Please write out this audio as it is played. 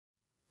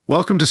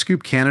Welcome to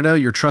Scoop Canada,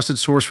 your trusted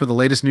source for the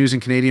latest news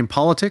in Canadian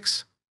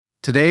politics.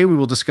 Today, we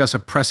will discuss a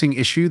pressing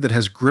issue that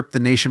has gripped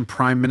the nation: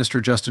 Prime Minister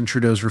Justin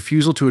Trudeau's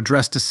refusal to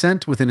address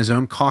dissent within his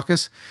own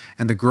caucus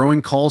and the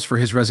growing calls for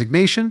his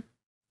resignation.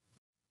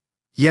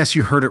 Yes,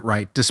 you heard it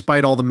right.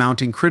 Despite all the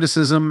mounting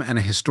criticism and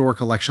a historic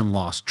election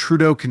loss,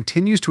 Trudeau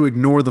continues to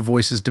ignore the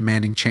voices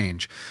demanding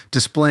change,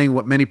 displaying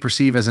what many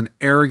perceive as an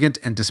arrogant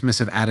and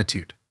dismissive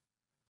attitude.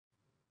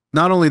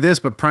 Not only this,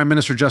 but Prime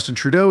Minister Justin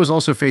Trudeau is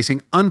also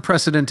facing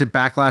unprecedented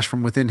backlash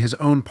from within his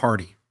own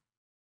party.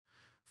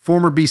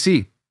 Former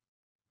BC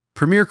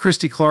Premier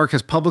Christy Clark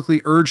has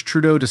publicly urged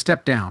Trudeau to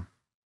step down,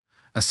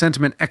 a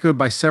sentiment echoed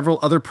by several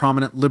other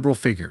prominent Liberal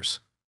figures.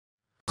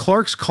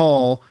 Clark's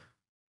call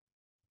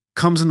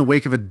comes in the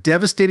wake of a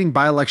devastating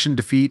by-election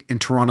defeat in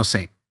Toronto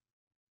St.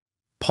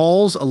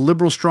 Paul's, a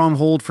Liberal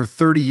stronghold for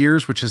 30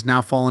 years, which has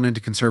now fallen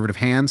into Conservative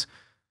hands.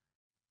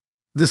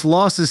 This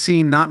loss is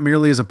seen not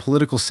merely as a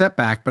political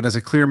setback, but as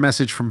a clear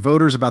message from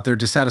voters about their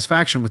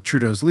dissatisfaction with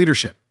Trudeau's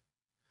leadership.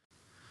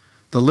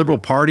 The Liberal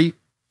Party,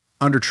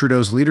 under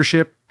Trudeau's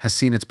leadership, has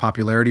seen its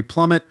popularity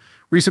plummet.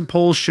 Recent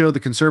polls show the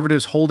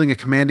Conservatives holding a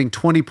commanding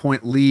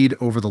 20-point lead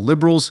over the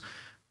Liberals.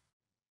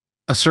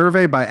 A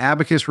survey by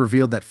Abacus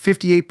revealed that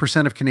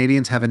 58% of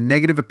Canadians have a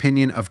negative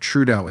opinion of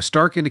Trudeau, a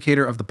stark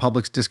indicator of the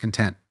public's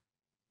discontent.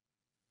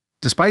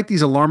 Despite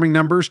these alarming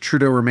numbers,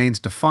 Trudeau remains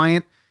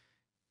defiant,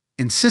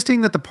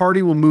 insisting that the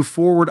party will move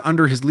forward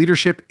under his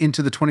leadership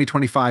into the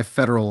 2025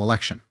 federal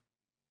election.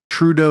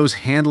 Trudeau's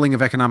handling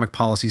of economic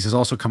policies has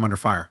also come under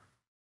fire.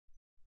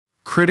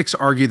 Critics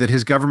argue that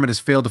his government has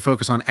failed to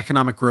focus on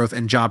economic growth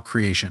and job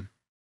creation,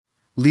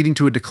 leading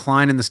to a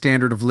decline in the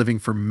standard of living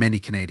for many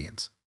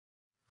Canadians.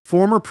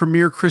 Former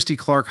Premier Christy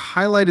Clark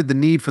highlighted the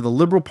need for the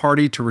Liberal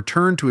Party to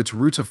return to its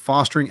roots of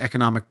fostering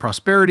economic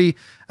prosperity,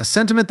 a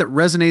sentiment that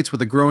resonates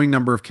with a growing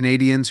number of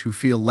Canadians who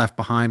feel left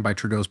behind by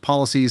Trudeau's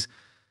policies.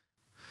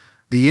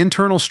 The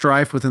internal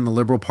strife within the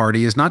Liberal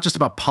Party is not just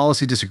about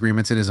policy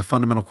disagreements, it is a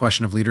fundamental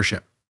question of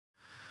leadership.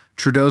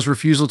 Trudeau's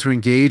refusal to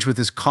engage with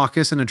his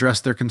caucus and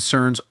address their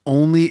concerns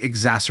only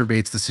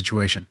exacerbates the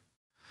situation.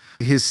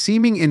 His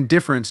seeming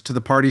indifference to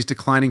the party's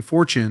declining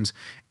fortunes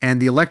and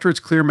the electorate's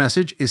clear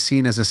message is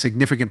seen as a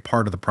significant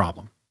part of the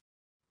problem.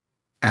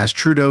 As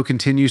Trudeau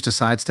continues to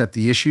sidestep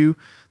the issue,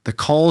 the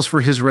calls for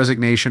his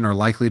resignation are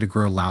likely to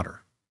grow louder.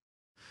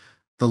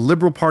 The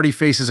Liberal Party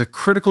faces a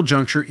critical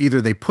juncture: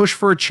 either they push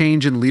for a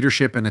change in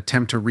leadership and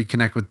attempt to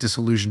reconnect with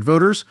disillusioned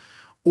voters,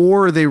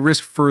 or they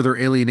risk further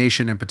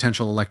alienation and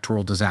potential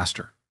electoral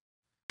disaster.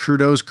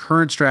 Trudeau's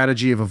current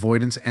strategy of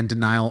avoidance and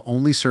denial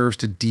only serves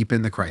to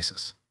deepen the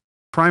crisis.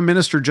 Prime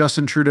Minister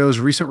Justin Trudeau's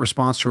recent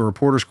response to a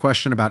reporter's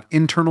question about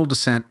internal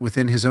dissent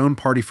within his own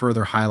party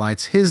further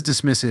highlights his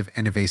dismissive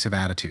and evasive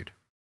attitude.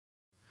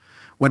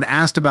 When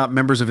asked about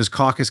members of his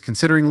caucus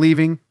considering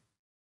leaving,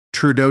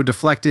 Trudeau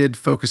deflected,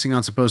 focusing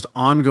on supposed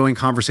ongoing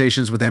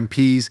conversations with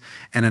MPs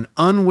and an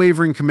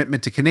unwavering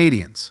commitment to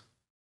Canadians.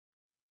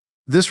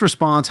 This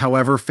response,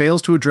 however,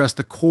 fails to address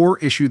the core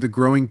issue: the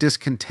growing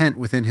discontent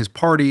within his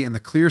party and the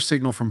clear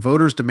signal from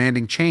voters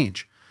demanding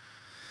change.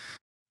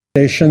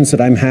 Conversations that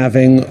I'm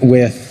having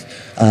with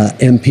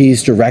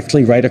MPs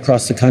directly right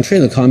across the country,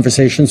 the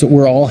conversations that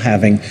we're all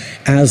having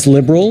as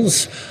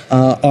Liberals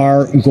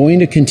are going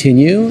to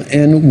continue,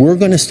 and we're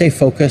going to stay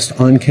focused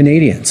on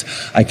Canadians.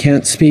 I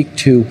can't speak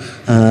to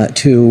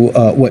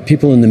what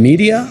people in the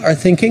media are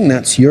thinking.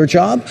 That's your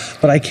job.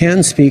 But I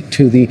can speak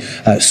to the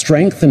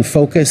strength and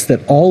focus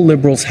that all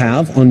Liberals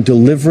have on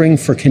delivering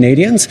for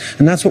Canadians,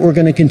 and that's what we're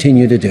going to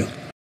continue to do.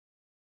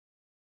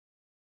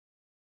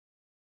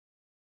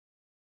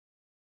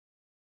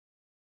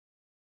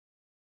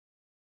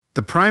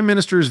 The Prime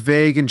Minister's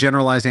vague and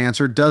generalized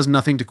answer does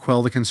nothing to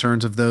quell the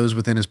concerns of those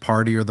within his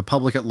party or the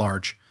public at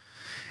large.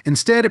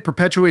 Instead, it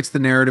perpetuates the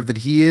narrative that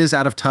he is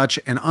out of touch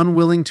and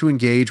unwilling to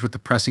engage with the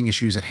pressing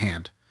issues at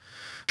hand.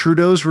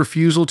 Trudeau's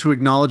refusal to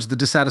acknowledge the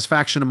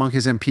dissatisfaction among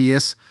his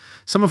MPs,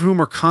 some of whom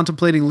are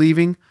contemplating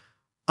leaving,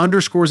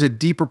 underscores a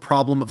deeper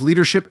problem of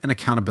leadership and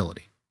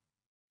accountability.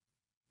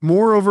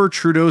 Moreover,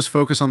 Trudeau's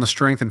focus on the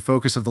strength and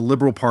focus of the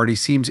Liberal Party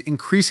seems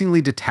increasingly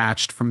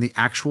detached from the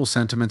actual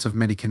sentiments of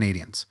many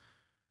Canadians.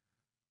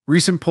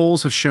 Recent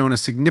polls have shown a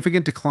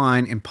significant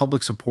decline in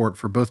public support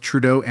for both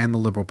Trudeau and the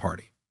Liberal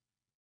Party.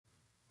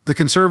 The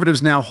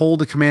Conservatives now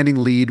hold a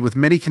commanding lead, with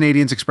many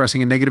Canadians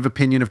expressing a negative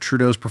opinion of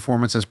Trudeau's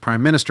performance as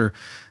Prime Minister.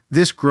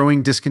 This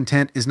growing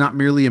discontent is not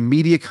merely a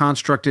media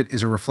construct, it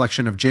is a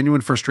reflection of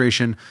genuine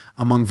frustration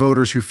among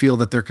voters who feel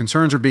that their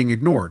concerns are being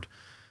ignored.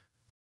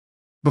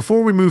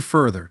 Before we move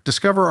further,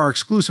 discover our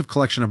exclusive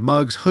collection of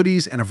mugs,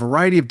 hoodies, and a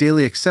variety of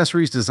daily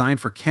accessories designed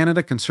for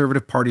Canada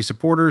Conservative Party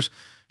supporters.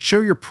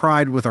 Show your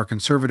pride with our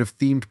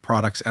conservative-themed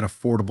products at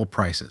affordable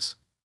prices.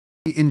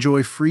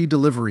 Enjoy free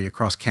delivery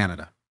across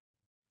Canada.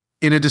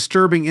 In a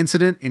disturbing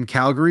incident in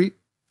Calgary,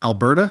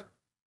 Alberta,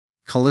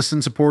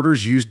 Khalistan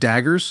supporters used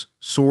daggers,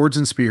 swords,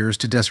 and spears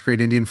to desecrate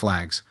Indian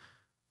flags,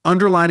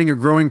 underlining a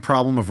growing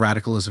problem of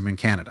radicalism in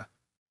Canada.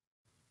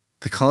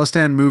 The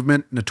Khalistan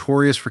movement,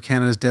 notorious for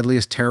Canada's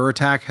deadliest terror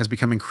attack, has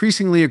become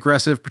increasingly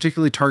aggressive,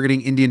 particularly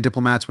targeting Indian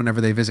diplomats whenever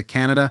they visit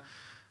Canada.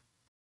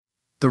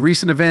 The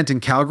recent event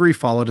in Calgary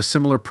followed a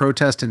similar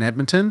protest in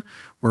Edmonton,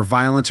 where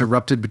violence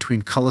erupted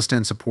between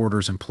Khalistan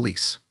supporters and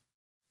police.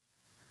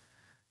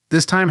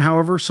 This time,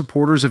 however,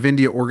 supporters of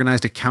India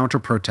organized a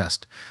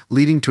counter-protest,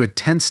 leading to a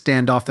tense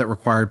standoff that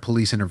required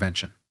police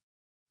intervention.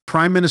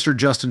 Prime Minister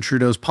Justin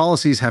Trudeau's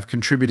policies have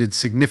contributed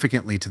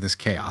significantly to this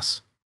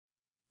chaos.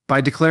 By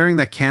declaring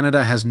that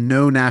Canada has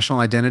no national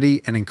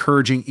identity and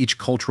encouraging each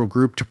cultural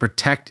group to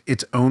protect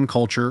its own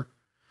culture,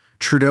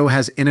 Trudeau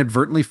has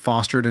inadvertently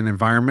fostered an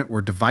environment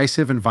where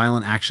divisive and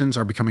violent actions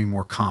are becoming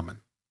more common.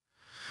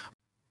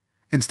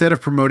 Instead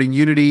of promoting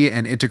unity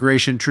and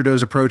integration,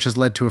 Trudeau's approach has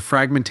led to a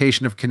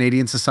fragmentation of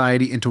Canadian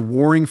society into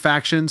warring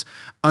factions,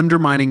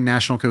 undermining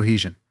national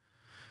cohesion.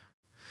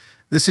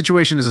 This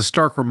situation is a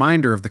stark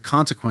reminder of the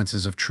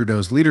consequences of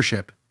Trudeau's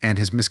leadership and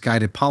his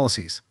misguided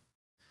policies.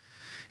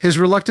 His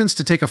reluctance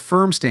to take a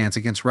firm stance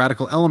against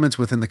radical elements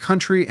within the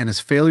country and his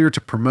failure to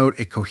promote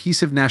a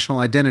cohesive national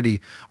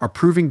identity are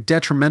proving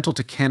detrimental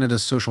to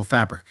Canada's social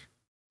fabric.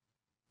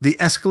 The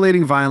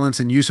escalating violence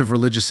and use of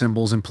religious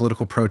symbols in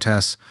political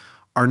protests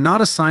are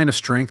not a sign of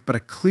strength, but a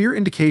clear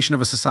indication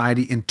of a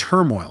society in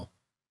turmoil,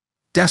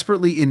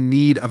 desperately in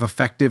need of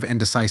effective and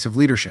decisive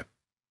leadership.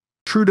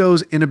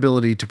 Trudeau's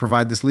inability to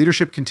provide this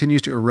leadership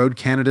continues to erode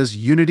Canada's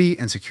unity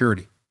and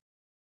security.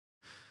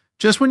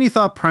 Just when you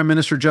thought Prime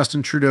Minister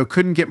Justin Trudeau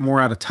couldn't get more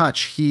out of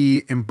touch,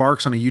 he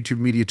embarks on a YouTube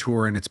media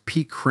tour and it's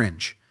peak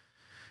cringe.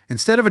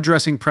 Instead of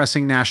addressing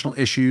pressing national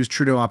issues,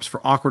 Trudeau opts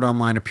for awkward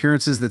online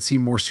appearances that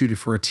seem more suited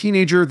for a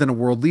teenager than a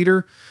world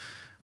leader.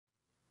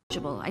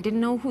 I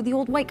didn't know who the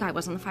old white guy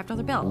was on the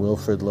 $5 bill.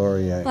 Wilfrid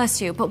Laurier.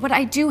 Bless you, but what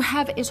I do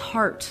have is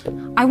heart.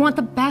 I want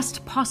the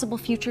best possible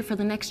future for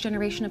the next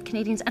generation of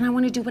Canadians, and I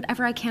want to do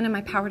whatever I can in my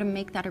power to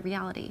make that a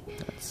reality.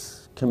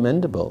 That's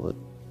commendable.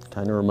 It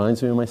kind of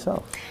reminds me of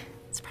myself.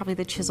 It's probably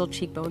the chiseled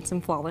cheekbones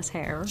and flawless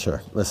hair.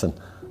 Sure. Listen,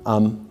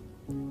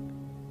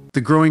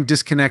 The growing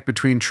disconnect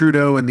between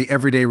Trudeau and the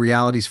everyday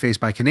realities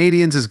faced by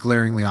Canadians is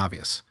glaringly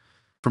obvious.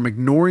 From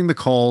ignoring the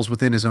calls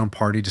within his own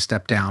party to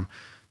step down,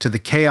 to the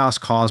chaos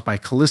caused by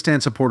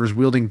Khalistan supporters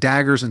wielding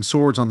daggers and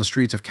swords on the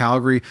streets of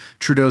Calgary,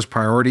 Trudeau's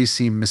priorities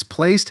seem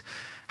misplaced.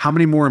 How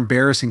many more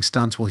embarrassing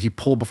stunts will he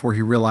pull before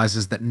he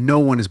realizes that no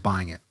one is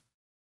buying it?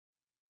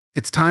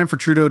 It's time for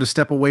Trudeau to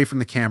step away from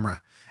the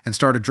camera and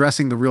start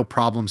addressing the real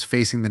problems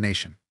facing the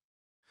nation.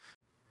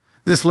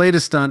 This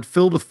latest stunt,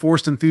 filled with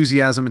forced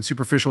enthusiasm and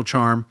superficial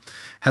charm,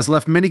 has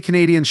left many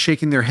Canadians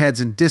shaking their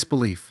heads in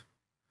disbelief.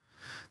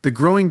 The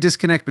growing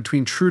disconnect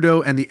between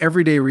Trudeau and the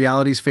everyday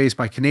realities faced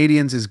by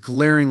Canadians is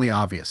glaringly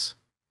obvious.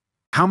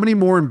 How many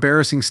more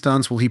embarrassing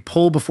stunts will he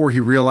pull before he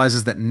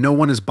realizes that no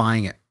one is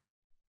buying it?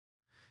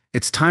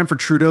 It's time for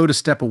Trudeau to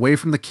step away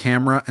from the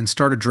camera and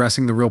start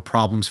addressing the real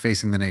problems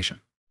facing the nation.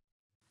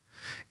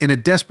 In a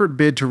desperate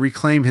bid to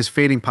reclaim his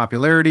fading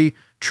popularity,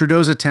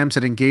 Trudeau's attempts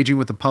at engaging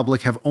with the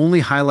public have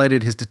only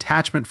highlighted his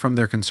detachment from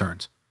their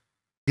concerns.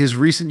 His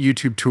recent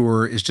YouTube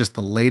tour is just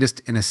the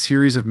latest in a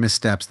series of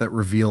missteps that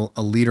reveal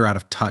a leader out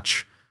of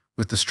touch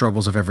with the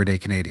struggles of everyday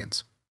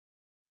Canadians.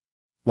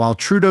 While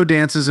Trudeau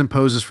dances and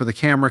poses for the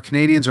camera,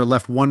 Canadians are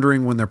left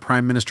wondering when their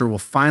Prime Minister will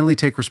finally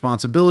take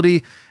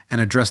responsibility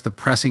and address the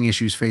pressing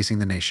issues facing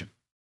the nation.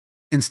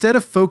 Instead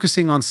of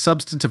focusing on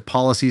substantive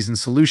policies and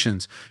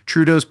solutions,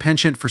 Trudeau's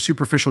penchant for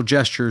superficial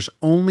gestures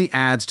only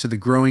adds to the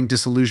growing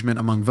disillusionment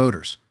among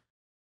voters.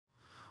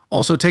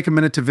 Also, take a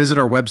minute to visit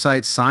our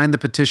website, sign the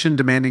petition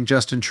demanding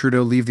Justin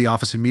Trudeau leave the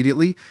office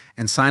immediately,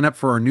 and sign up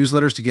for our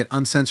newsletters to get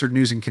uncensored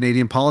news in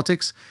Canadian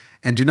politics.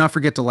 And do not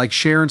forget to like,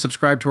 share, and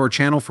subscribe to our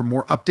channel for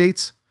more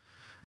updates.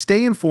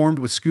 Stay informed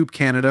with Scoop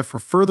Canada for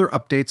further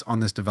updates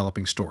on this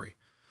developing story.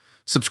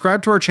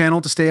 Subscribe to our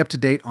channel to stay up to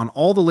date on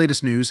all the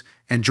latest news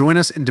and join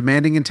us in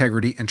demanding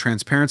integrity and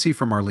transparency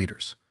from our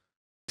leaders.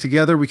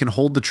 Together, we can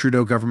hold the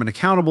Trudeau government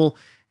accountable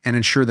and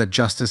ensure that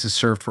justice is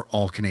served for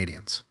all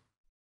Canadians.